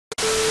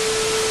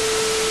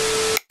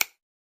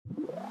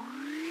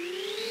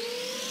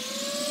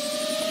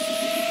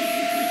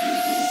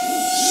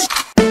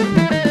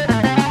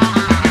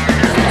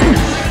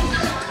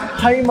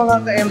Hi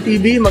mga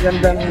ka-MTV,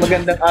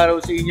 magandang araw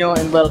sa inyo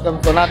and welcome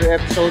to another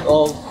episode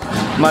of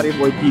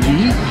Mariboy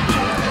TV.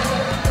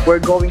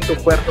 We're going to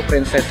Puerto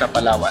Princesa,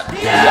 Palawan.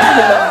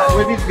 Yeah.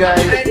 With these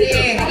guys.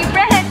 Sige,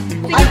 friend!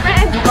 Sige,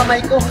 friend! Yung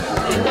kamay ko.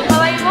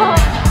 Kamay mo!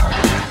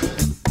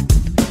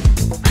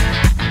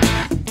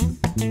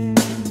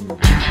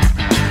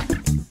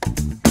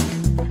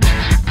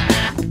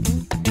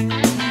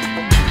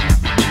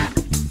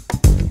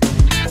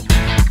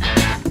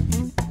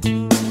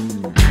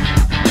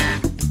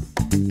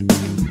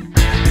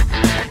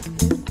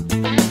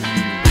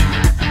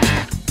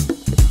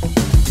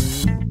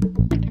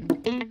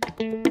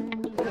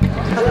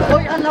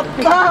 Hoy, anak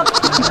ka!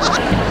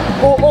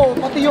 Oo,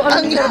 pati yung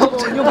anak ni Sir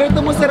doon. Yung ganito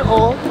mo, Sir,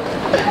 oh.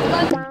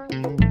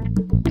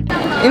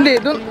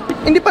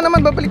 Hindi pa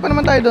naman, babalik pa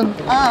naman tayo doon.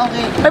 Ah,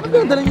 okay. Ay, ba't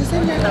yung dala niyo, Sir?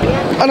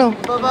 Ano?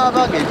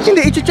 Baggage.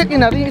 Hindi, i-check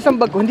in natin yung isang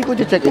bag ko. Hindi ko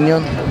i-check in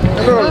yun.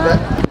 Nag-roll ba?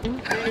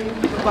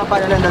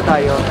 Magpapalalan na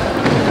tayo.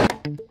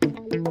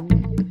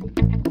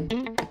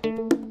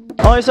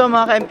 Okay, so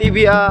mga ka-MTV,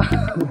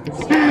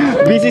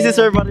 busy si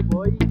Sir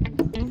Mariboy.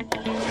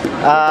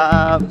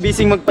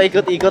 Busy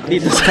magpaikot-ikot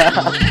dito sa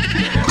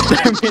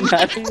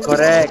terminal.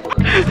 Correct.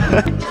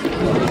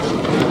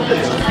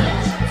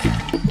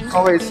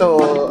 Okay, so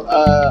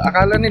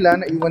akala nila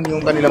na iwan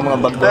yung kanilang mga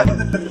bag doon.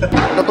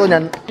 Totoo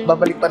niyan,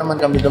 babalik pa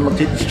naman kami doon.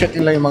 Mag-check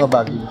in lang yung mga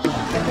bag.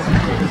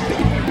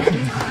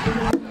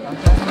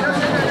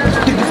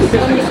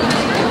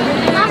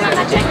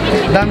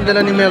 Dami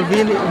dala ni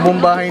Melvin,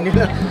 buong bahay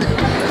nila.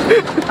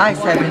 Ay,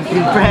 17,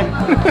 friend.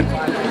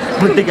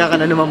 Muntik ka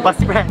na lumampas,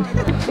 friend.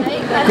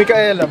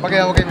 Micaela,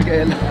 pakihawak kay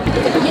Micaela.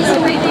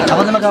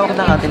 Ako na maghawak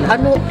ng atin.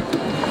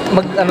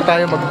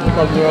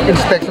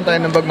 Mag-inspection tayo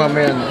ng bag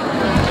mamaya.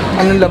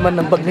 Anong laman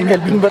ng bag ni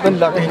Melvin? Ba't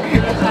ang laki?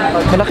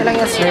 Malaki lang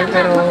yan, sir,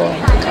 pero...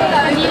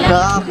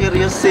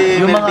 Nakaka-curious si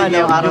Melvin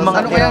yung araw.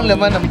 Ano kaya ang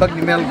laman ng bag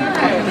ni Melvin?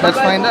 Let's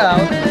find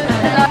out.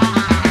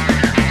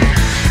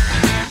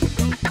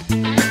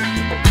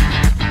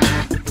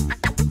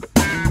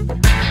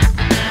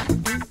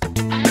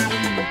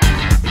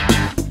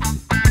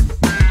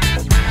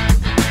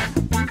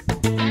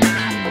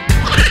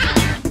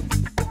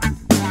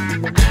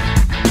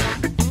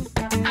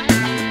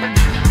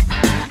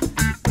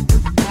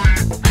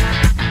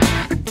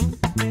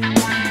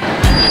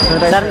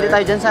 Sir, hindi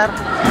tayo dyan, sir.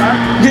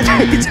 Hindi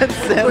tayo dyan,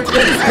 sir.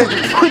 Hindi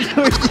tayo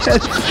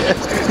dyan,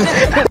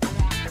 sir.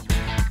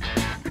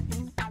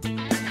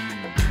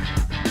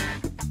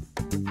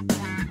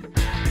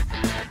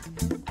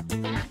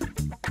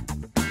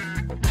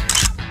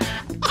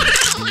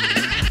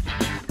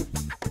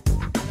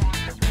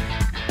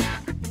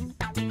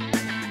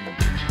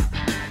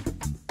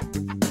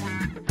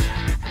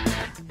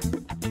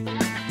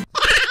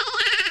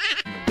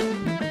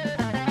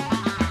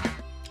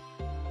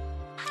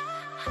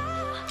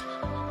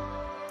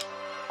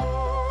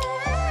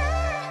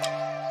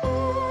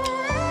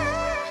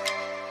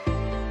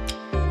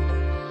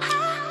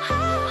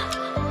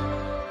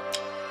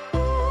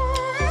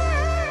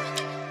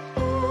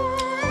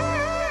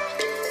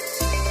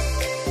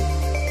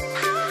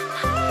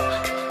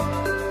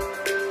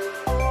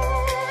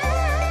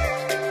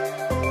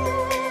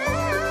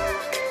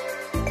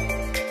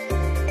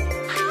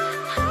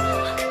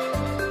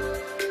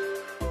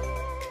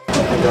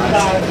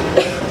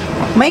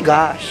 My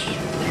gosh,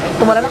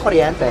 tumala na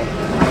kuryente.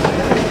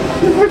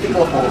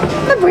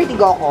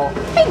 Nag-vertigo ako.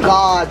 My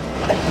God!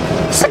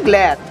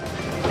 Saglit.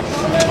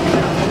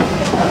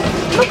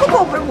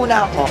 Magko-cover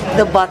muna ako.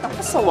 The batang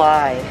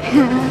pasaway.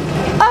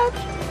 At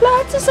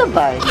lahat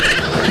sasabay.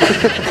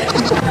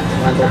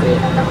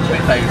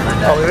 Okay,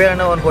 we are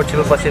now on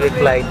Portugal Pacific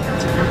Flight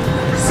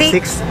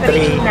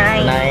 639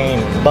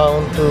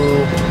 bound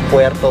to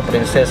Puerto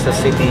Princesa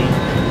City,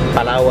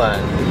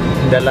 Palawan,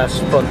 the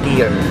last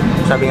frontier.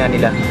 Sabi nga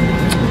nila,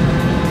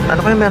 ano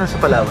kaya meron sa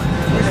Palawan?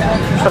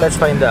 So let's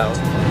find out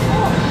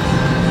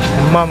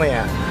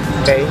mamaya,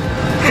 okay?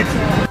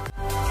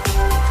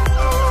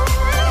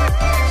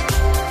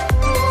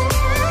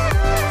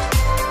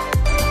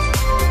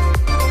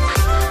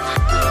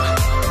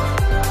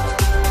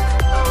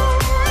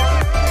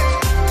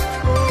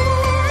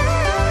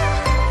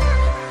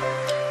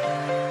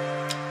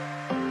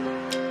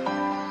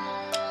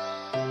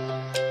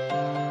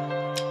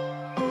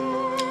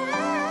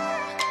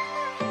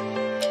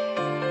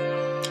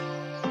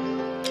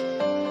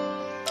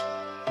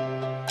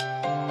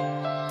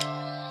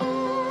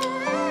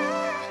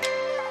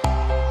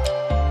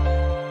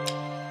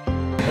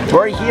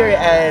 We're here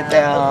at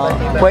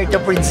Puerto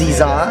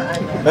Princesa.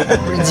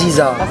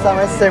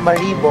 Kasama si Sir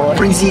Mariboy.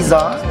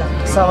 Princesa.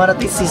 Kasama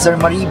natin si Sir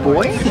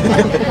Mariboy.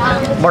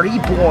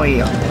 Mariboy.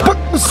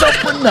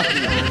 Pag-usapan na.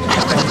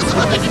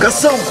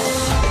 Kasama.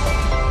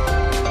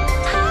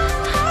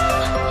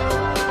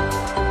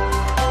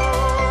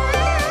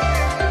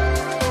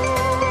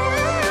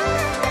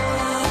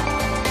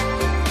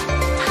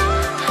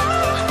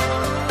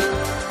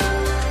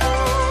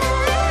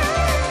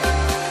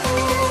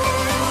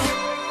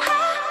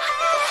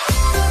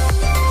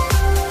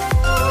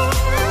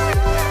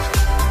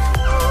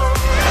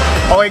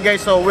 Okay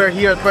guys, so we're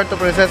here at Puerto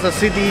Princesa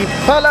City,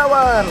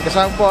 Palawan.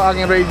 Kasama po ang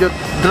aking radio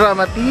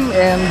drama team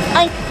and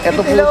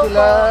eto po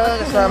sila,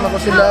 kasama ko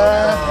sila.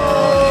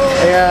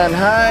 Ayan,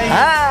 hi!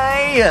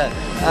 Hi!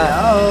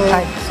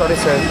 Hi, sorry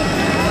sir.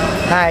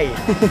 Hi!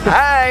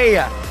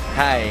 Hi!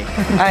 Hi!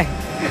 Hi!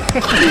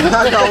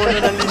 Nagawa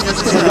na ng linya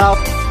sa salaw.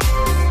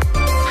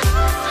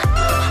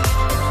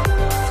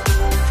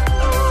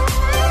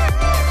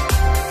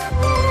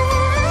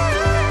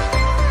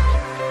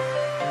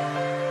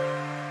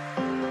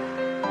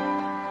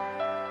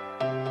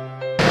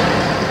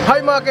 Hi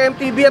mga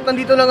ka-MTV, at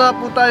nandito na nga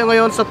po tayo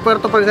ngayon sa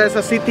Puerto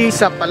Princesa City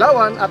sa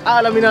Palawan at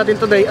alamin natin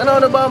today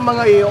ano ba ang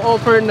mga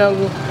i-offer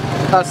ng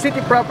city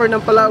proper ng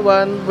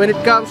Palawan when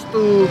it comes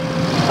to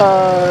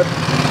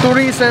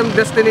tourism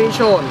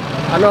destination.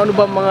 Ano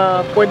ba mga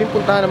pwedeng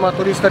puntahan ng mga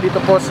turista dito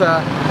po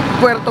sa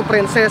Puerto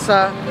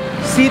Princesa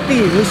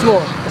City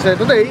mismo. Kasi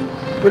today,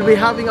 we'll be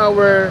having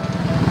our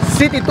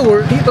city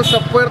tour dito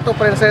sa Puerto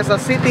Princesa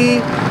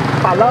City,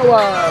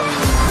 Palawan.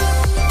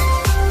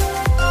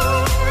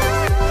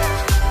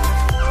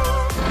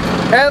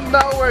 And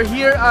now we're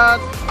here at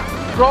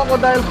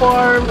Crocodile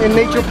Farm and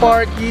Nature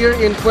Park here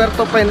in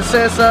Puerto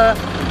Princesa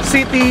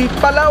City,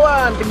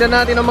 Palawan. Tignan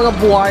natin ang mga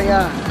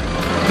buhaya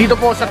dito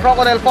po sa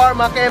Crocodile Farm,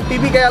 mga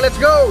ka-MTV. Kaya let's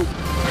go!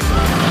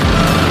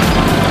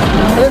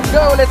 Let's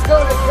go, let's go,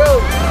 let's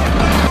go!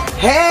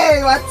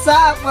 Hey! What's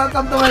up?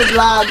 Welcome to my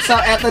vlog. So,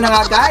 eto na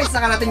nga guys,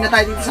 nakarating na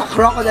tayo dito sa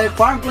Crocodile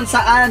Farm kung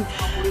saan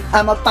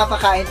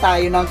magpapakain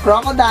tayo ng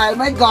crocodile.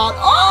 My God!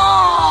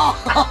 Oh!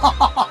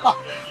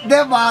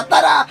 Diba?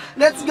 Tara!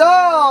 Let's go!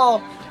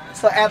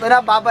 So, eto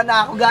na. Baba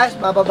na ako guys.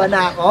 Bababa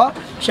na ako.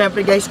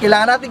 Siyempre guys,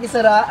 kailangan natin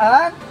isara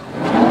ang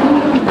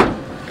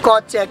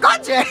kotse.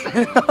 Kotse!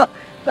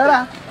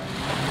 Tara!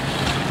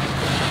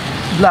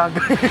 Vlog.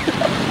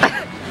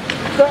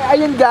 So,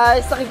 ayun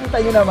guys. Nakikita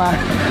nyo naman.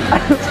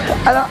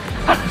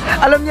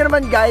 Alam niyo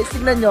naman guys,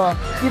 tignan nyo.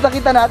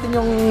 Kita-kita natin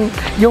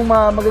yung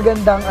mga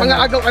magagandang Mga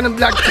agaw ka ng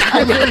vlog.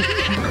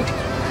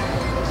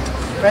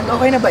 Friend,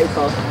 okay na ba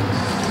ito?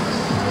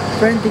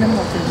 Friend, tinan mo.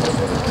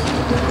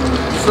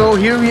 So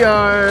here we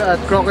are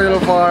at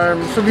Crocodile Farm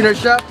Souvenir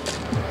Shop.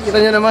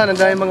 Kita nyo naman, ang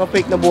dami mga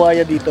fake na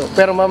buhaya dito.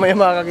 Pero mamaya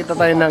makakita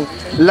tayo ng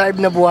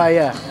live na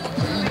buhaya.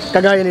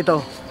 Kagaya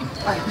nito.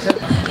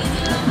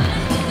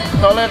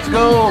 So let's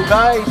go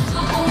guys!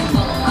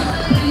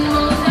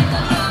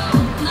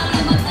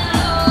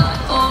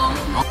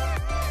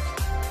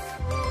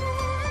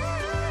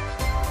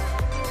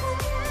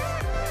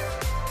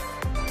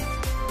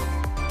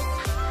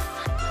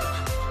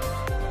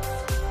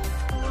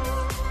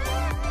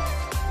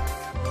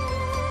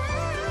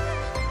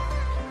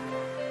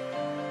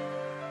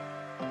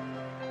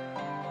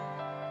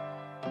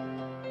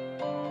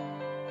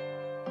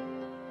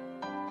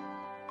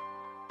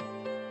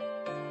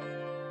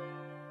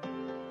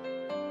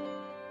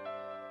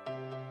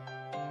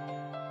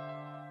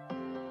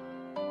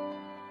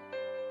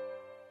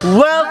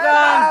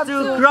 Welcome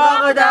to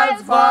Crocodile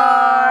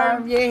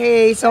Farm!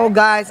 Yay! So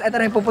guys, ito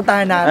na yung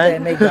pupuntahan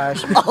natin. My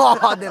gosh. Oh,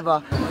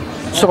 diba?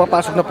 So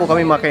papasok na po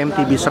kami mga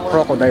ka-MTV sa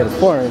Crocodile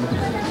Farm.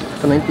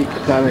 Ito na yung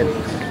ticket namin.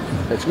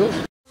 Let's go!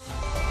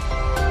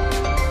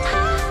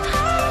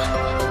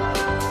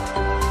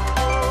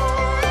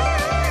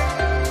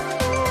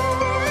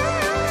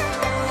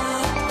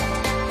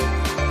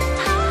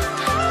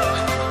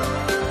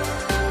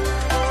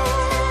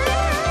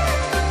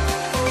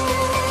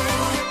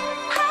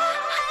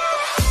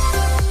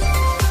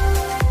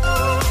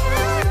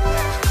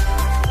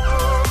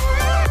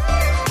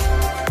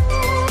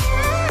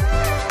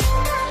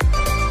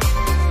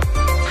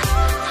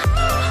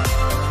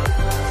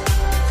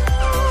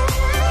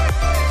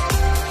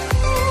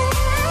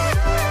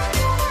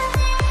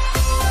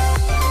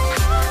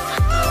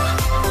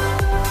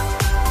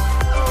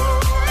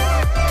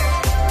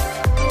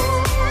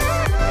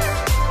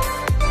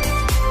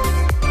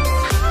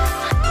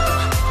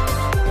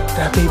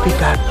 Baby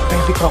cat,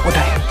 baby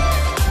crocodile.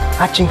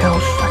 Hatching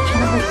house,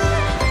 hatching house.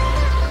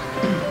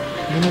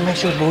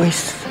 Minimize your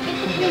voice. What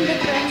is the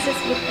differences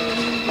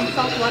between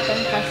saltwater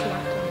and freshwater?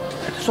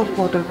 Ito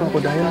saltwater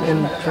crocodile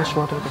and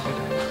freshwater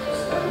crocodile.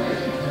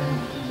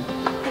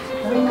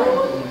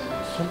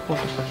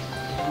 Saltwater crocodile.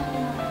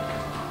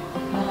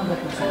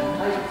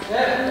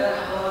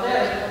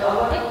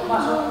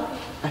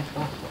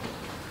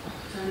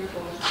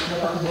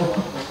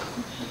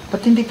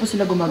 Ba't hindi po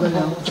sila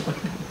gumagalaw?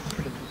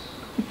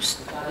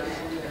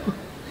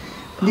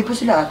 Hindi po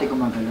sila ate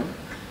gumagalaw?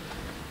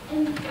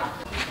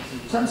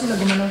 Saan sila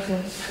gumalaw,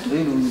 sir?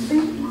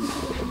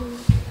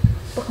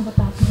 Baka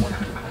matapon mo.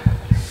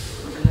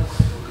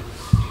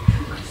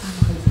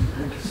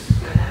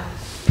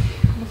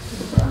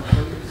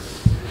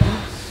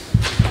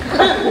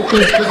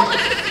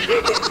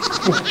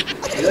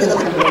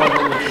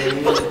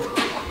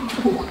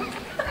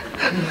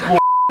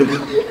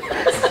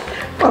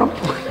 Parang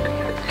po.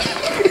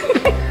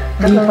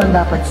 Hindi pa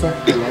dapat siya.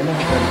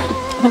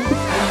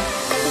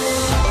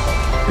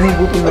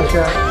 Naigutin na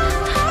siya.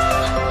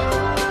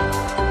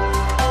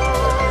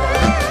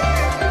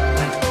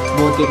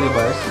 Buti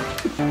reverse.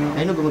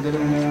 Ay, no, gumagano.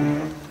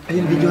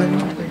 Ayun, videohan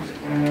mo.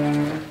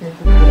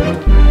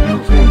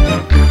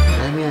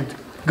 Alam mo yan.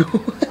 Go.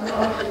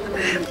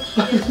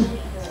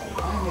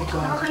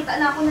 Nakakita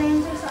na ako na yun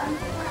sir saan.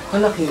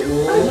 Malaki,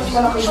 oh.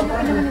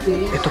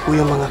 Ito po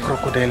yung mga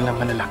crocodile na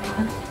malalaki.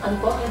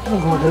 Ano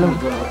gumagalaw?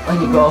 Ay,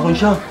 nag-aahon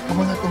siya.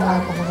 Pamangat.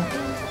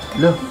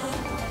 Lo.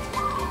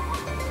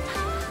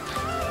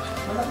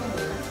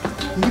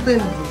 Hindi pa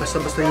yun,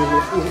 basta-basta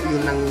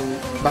yun ang...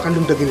 Baka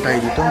lumdagin tayo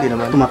dito, hindi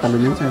naman.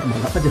 Tumatalon yan, sir.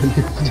 Bala ka dyan.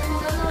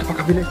 Ito pa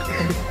kabila, ito pa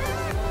kabila.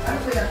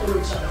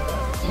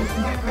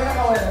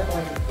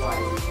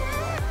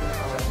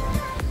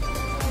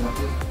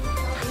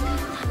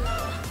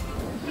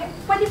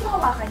 Pwede po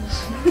hawakan niyo.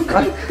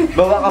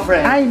 Bawa ka,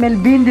 friend. Ay,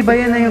 Melvin, di ba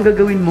yan na yung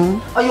gagawin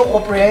mo? Ayoko,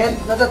 friend.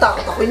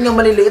 Natatakot ako. Yun yung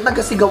maliliit.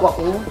 Nagkasigaw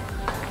ako.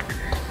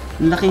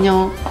 Ang laki niya,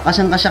 oh.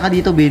 Kasyang-kasya ka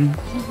dito, Ben.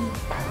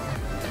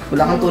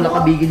 Wala kang tulak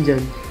kabigin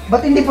dyan.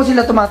 Ba't hindi po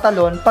sila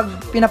tumatalon?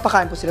 Pag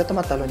pinapakain po sila,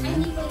 tumatalon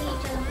yun.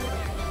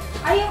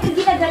 Ay, yung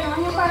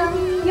ginaganon,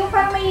 yung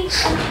parang may,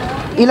 ano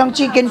po? Ilang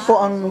chicken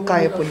po ang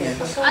kaya po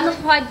niyan? Ano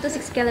po, 5 to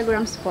 6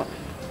 kilograms po.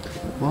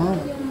 Wow.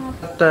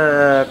 At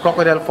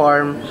Crocodile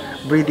Farm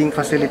breeding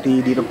facility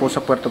dito po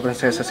sa Puerto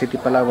Princesa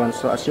City, Palawan.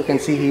 So as you can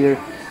see here,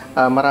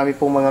 marami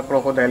pong mga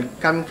crocodile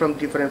coming from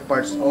different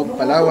parts of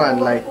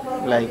Palawan like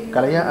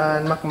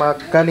Kalayaan,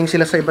 Makmak. Galing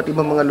sila sa iba't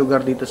ibang mga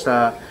lugar dito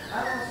sa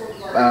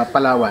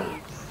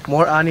Palawan.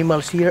 More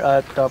animals here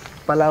at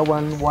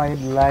Palawan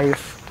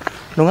Wildlife.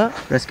 Ano nga?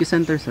 Rescue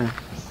center, sir.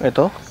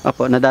 Ito?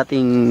 Opo, na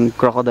dating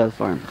crocodile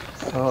farm.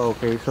 Oh,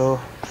 okay.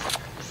 So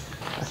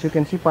as you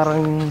can see,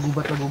 parang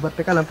gubat na gubat.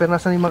 Teka lang, pero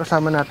nasan yung mga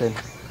kasama natin?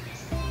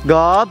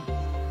 Gob!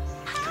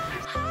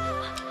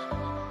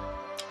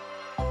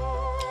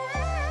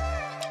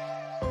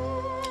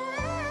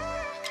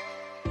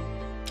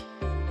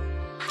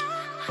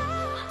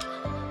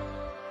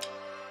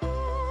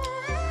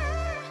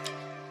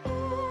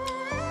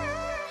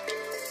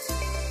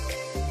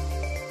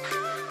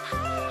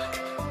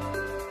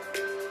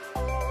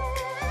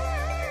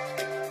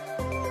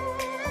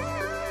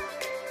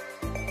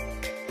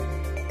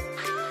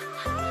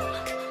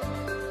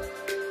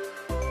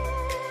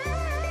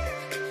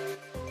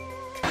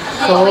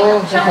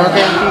 So, sa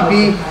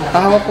MTV,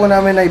 hawak po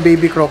namin ay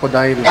baby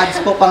crocodile.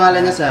 Ads po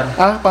pangalan niya, sir.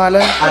 Ah,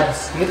 pangalan?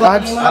 Ads.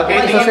 Ads?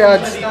 Isa si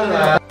Ads.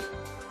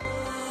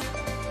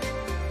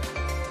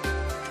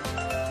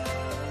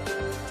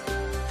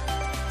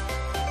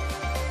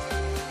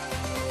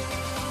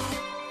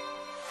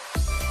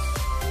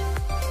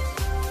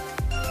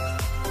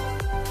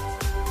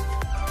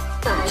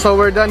 So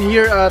we're done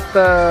here at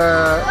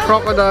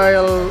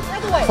Crocodile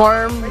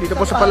Farm dito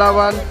po sa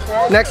Palawan.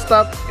 Next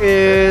stop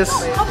is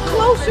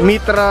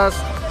Mitra's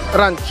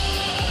Ranch.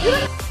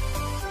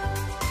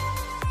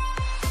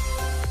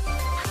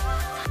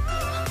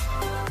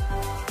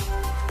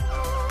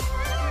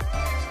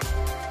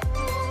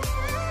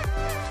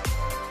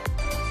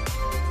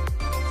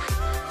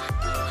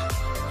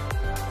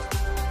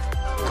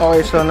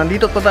 Okay, so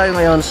nandito po tayo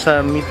ngayon sa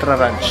Mitra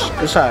Ranch.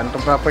 Kung saan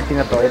itong property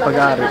na to ay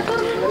pag-aari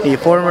ni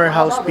former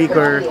House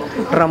Speaker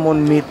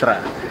Ramon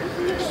Mitra.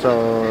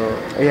 So,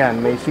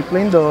 ayan, may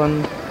zipline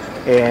doon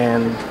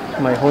and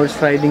may horse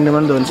riding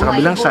naman doon sa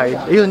kabilang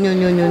side. Ayun,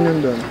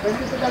 yun doon.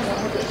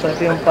 So,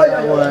 ito yung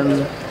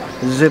Palawan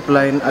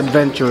zipline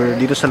adventure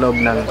dito sa loob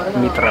ng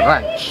Mitra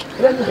Ranch.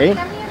 Okay?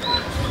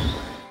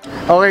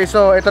 Okay,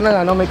 so ito na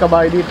nga, no, may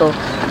kabayo dito.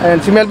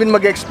 And si Melvin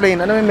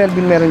mag-explain. Ano may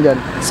Melvin meron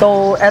dyan?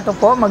 So, eto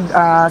po,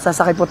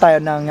 sasakay po tayo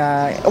ng,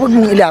 huwag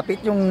mong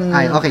ilapit yung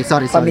Ay, okay,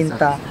 sorry.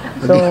 paminta.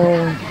 So,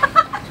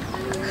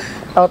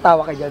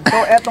 tawa ka dyan. So,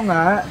 eto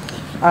nga,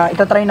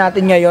 itatry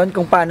natin ngayon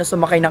kung paano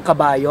sumakay ng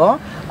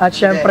kabayo. At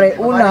syempre,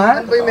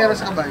 una, Ano ba yung meron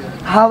sa kabayo?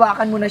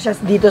 hawakan muna siya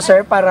dito,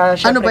 sir, para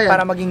syempre, Ano ba yan?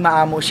 para maging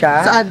maamo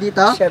siya. Saan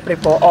dito? Syempre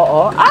po,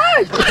 oo.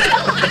 Ay!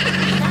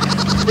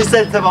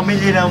 Isa sa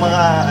pamilya ng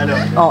mga ano.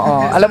 Oo,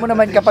 alam mo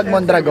naman kapag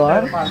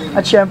Mondragon.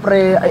 At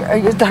syempre,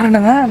 ay tara na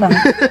nga,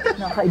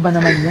 nakakaiba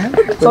naman yan.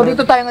 So,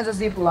 dito tayo nga sa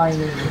zipline.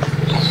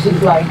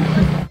 Zipline.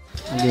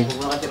 Okay.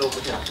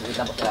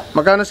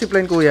 Magkano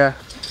zipline, kuya?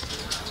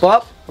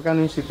 Pop,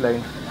 Magkano yung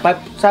zipline?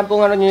 10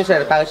 ano nyo yun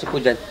sir, tayo po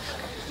dyan.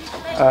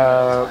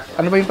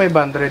 Ano ba yung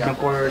 500 yung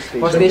core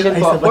station? Post station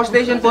po. Post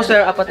station po sir,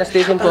 4 na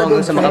station po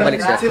hanggang sa makabalik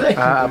sir.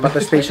 Apat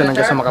na station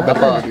hanggang sa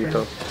makabalik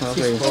dito.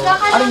 Okay.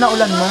 Ano na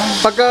ulan mo?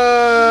 Pagka,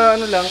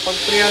 ano lang, pag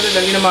 300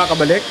 lang, hindi na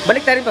makakabalik.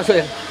 Balik tayo rin po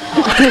sir.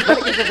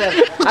 Balik yun sir.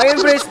 Ang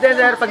embrace din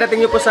sir, pagdating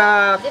nyo po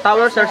sa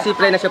tower sir,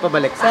 zipline na siya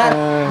pabalik. Sir,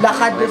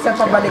 lakad din sa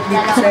pabalik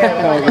dito, sir.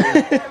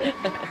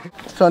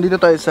 So,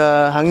 andito tayo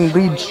sa hanging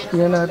bridge.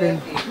 Tingnan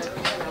natin.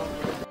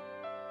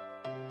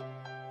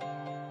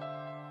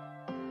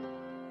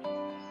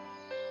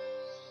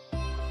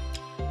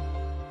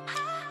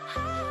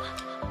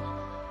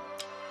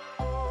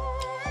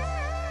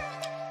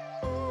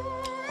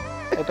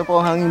 Ito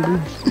po ang hanging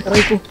bridge.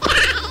 Aray ko.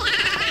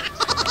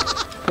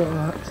 So,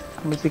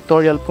 may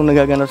pictorial po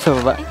nagaganap sa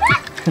baba.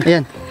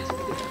 Ayan.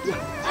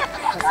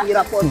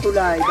 Nasira po ang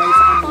tulay dahil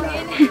sa kanila.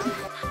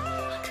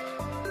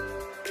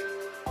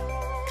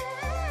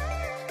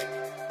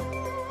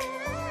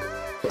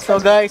 So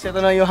guys, ito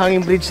na yung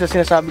hanging bridge na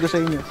sinasabi ko sa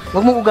inyo.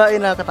 Huwag mong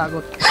ugain,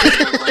 nakakatakot.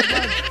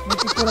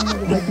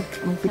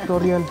 May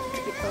picture yan.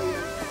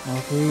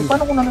 Okay.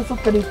 Paano kung nalusot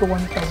ka dito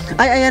one time?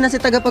 Ay, ayan na si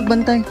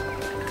tagapagbantay.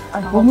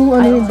 Huwag mo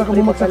ano yun, baka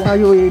bumagsak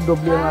tayo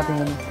doble ang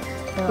ating ano.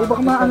 So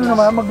baka maano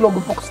naman, mag-logo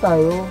fox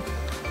tayo.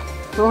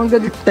 So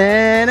hanggang dito. Dito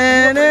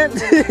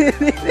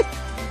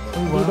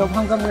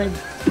hanggang red.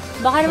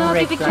 Baka naman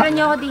mapipicturean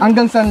niyo ako dito.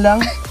 Hanggang saan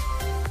lang?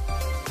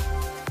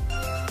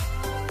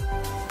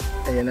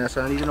 Ayan na,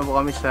 so nandito na po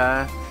kami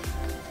sa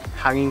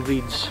hanging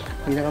bridge.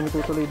 Hindi na kami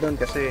tutuloy doon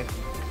kasi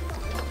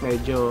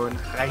medyo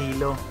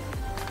nakahilo.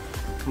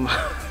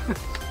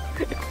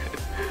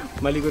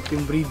 Malikot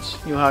yung bridge,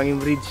 yung hanging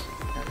bridge.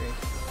 Okay.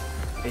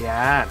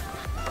 Ayan.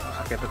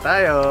 Akit na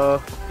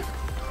tayo.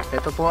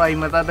 Ito po ay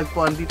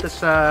matatagpuan dito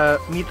sa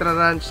Mitra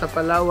Ranch sa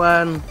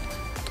Palawan.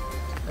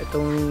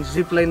 Itong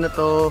zipline na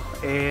to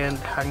and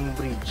hanging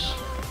bridge.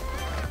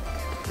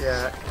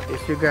 Yeah, if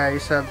you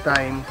guys have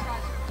time,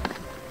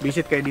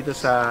 visit kayo dito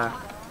sa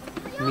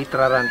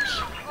Mitra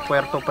Ranch,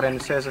 Puerto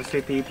Princesa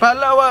City,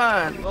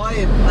 Palawan!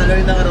 Oy, ano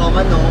rin ng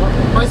aroma, no?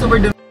 Okay, so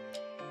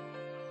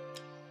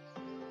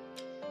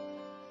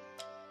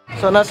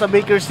So nasa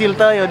Bakersfield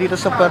tayo dito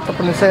sa Puerto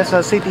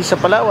Princesa City sa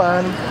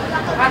Palawan.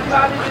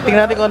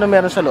 Tingnan natin kung ano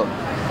meron sa loob.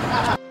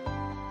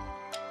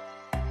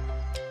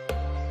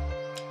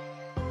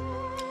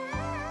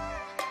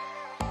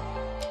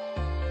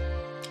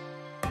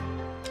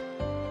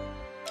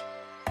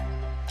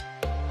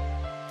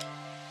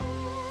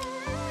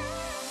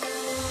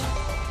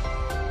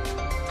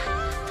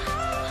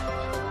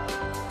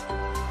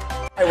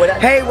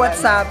 Hey, what's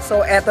up?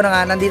 So, eto na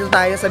nga, nandito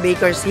tayo sa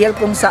Bakersfield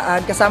kung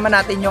saan kasama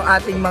natin yung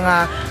ating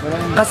mga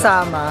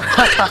kasama.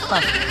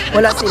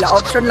 Wala sila,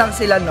 option lang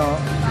sila, no?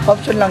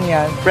 Option lang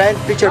yan. Friend,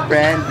 picture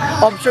friend.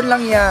 Option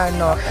lang yan,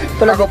 no?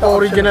 Ako po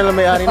original na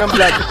may-ari ng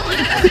vlog.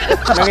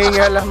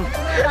 Nangingalam.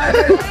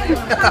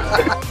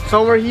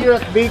 So we're here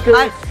at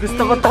Bakersfield.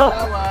 Gusto ko to.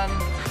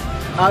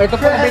 Ito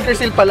po ang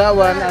Bakersfield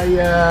Palawan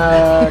ay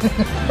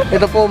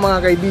ito po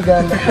mga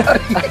kaibigan.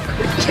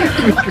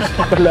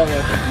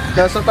 Palawan.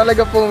 So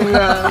talaga pong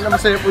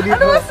masaya po dito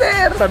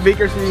sa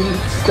Bakersfield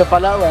sa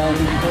Palawan.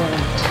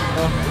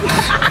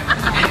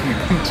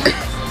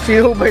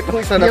 Sino ba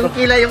itong isa na to? Yung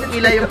kilay.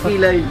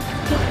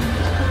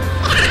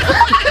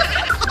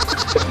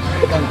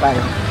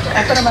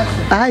 Ito naman.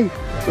 Ay,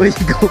 uy,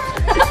 go.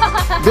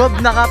 Gob,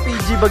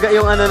 naka-PG baga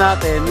yung ano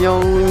natin,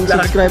 yung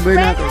subscriber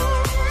natin.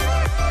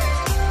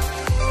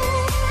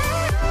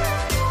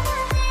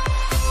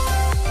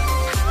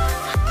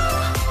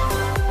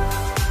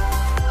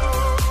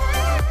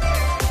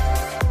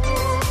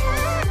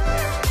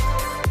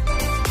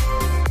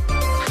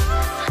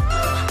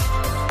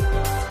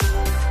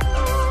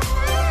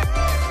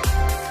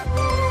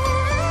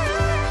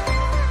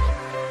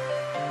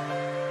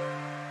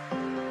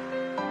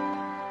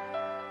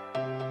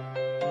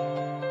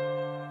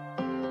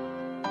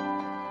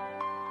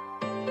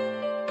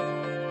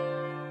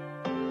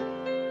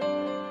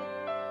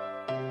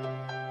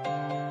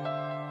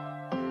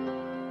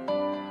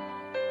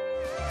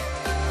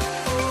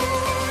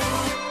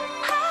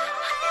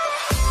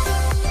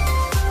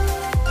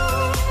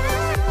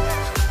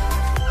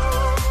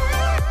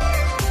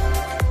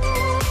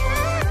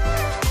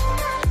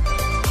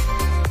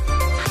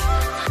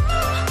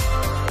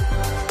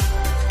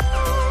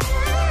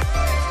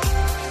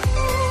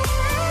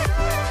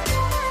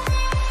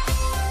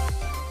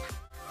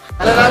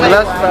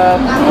 Last stop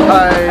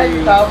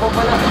ay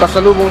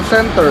Pasalubong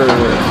Center.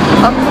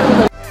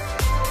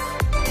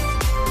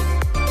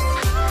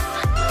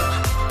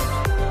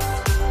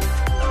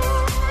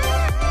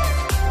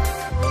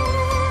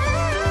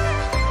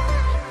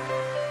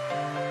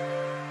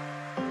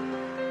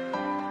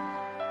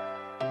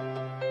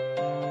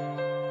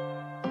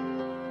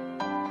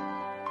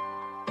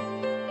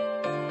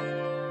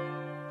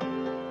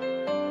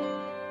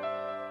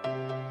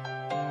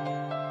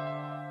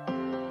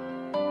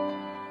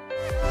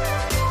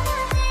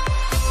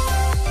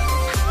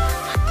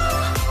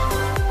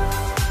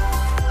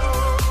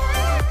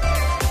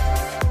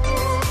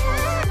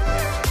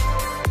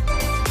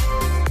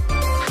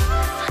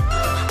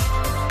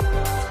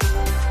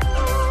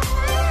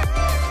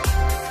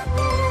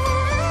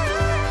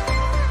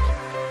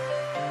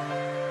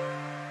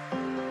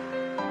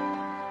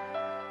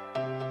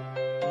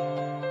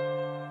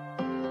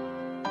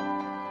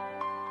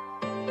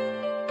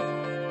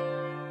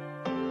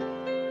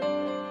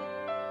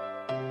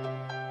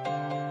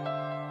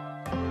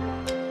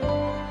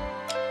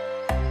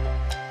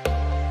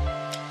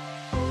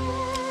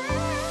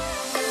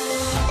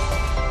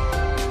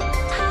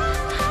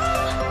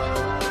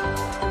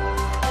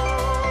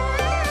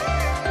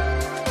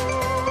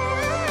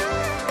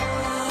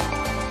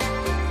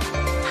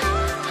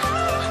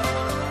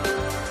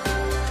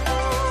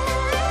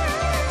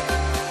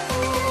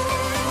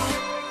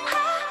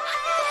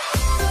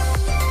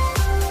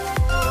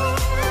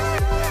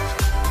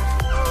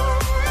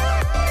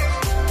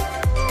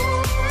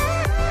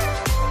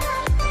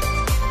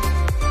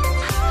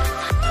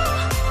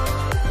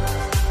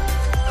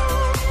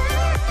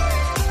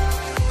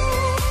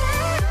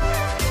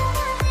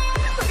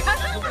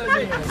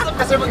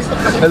 Kasi mag-stop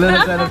kasi. Wala,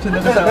 nagsanap siya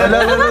nakasama. Wala.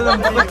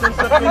 Bakit yung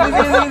sakit?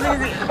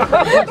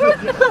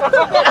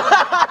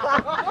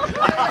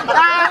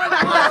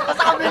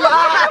 Sa kabila!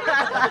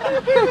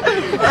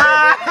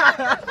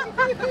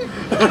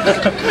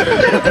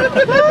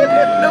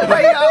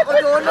 Napaya ako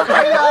doon,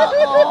 napaya ako!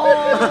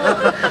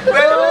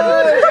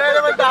 Wala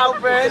naman tao,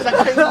 friend.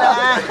 Sakay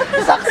na.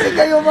 Saksi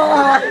kayo mga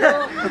hayo!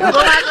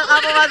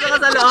 Pumasok ka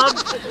sa loob.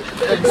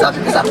 Sabi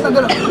ko sa akin na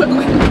gano'n.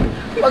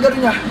 Pagano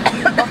niya.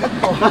 Bakit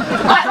po?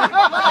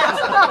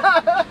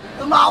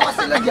 Tumawa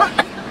sila dyan.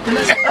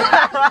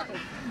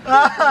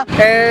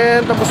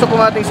 And tapos na po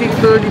ang ating city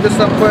tour dito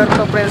sa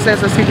Puerto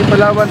Princesa City,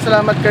 Palawan.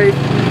 Salamat kay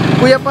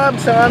Kuya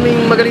Pabs, ang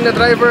aming magaling na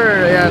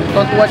driver. Ayan,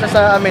 tontuwa siya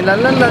sa amin.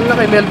 Lalo na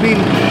kay Melvin.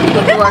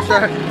 Tontuwa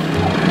siya.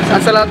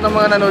 At sa lahat ng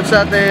mga nanood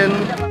sa atin.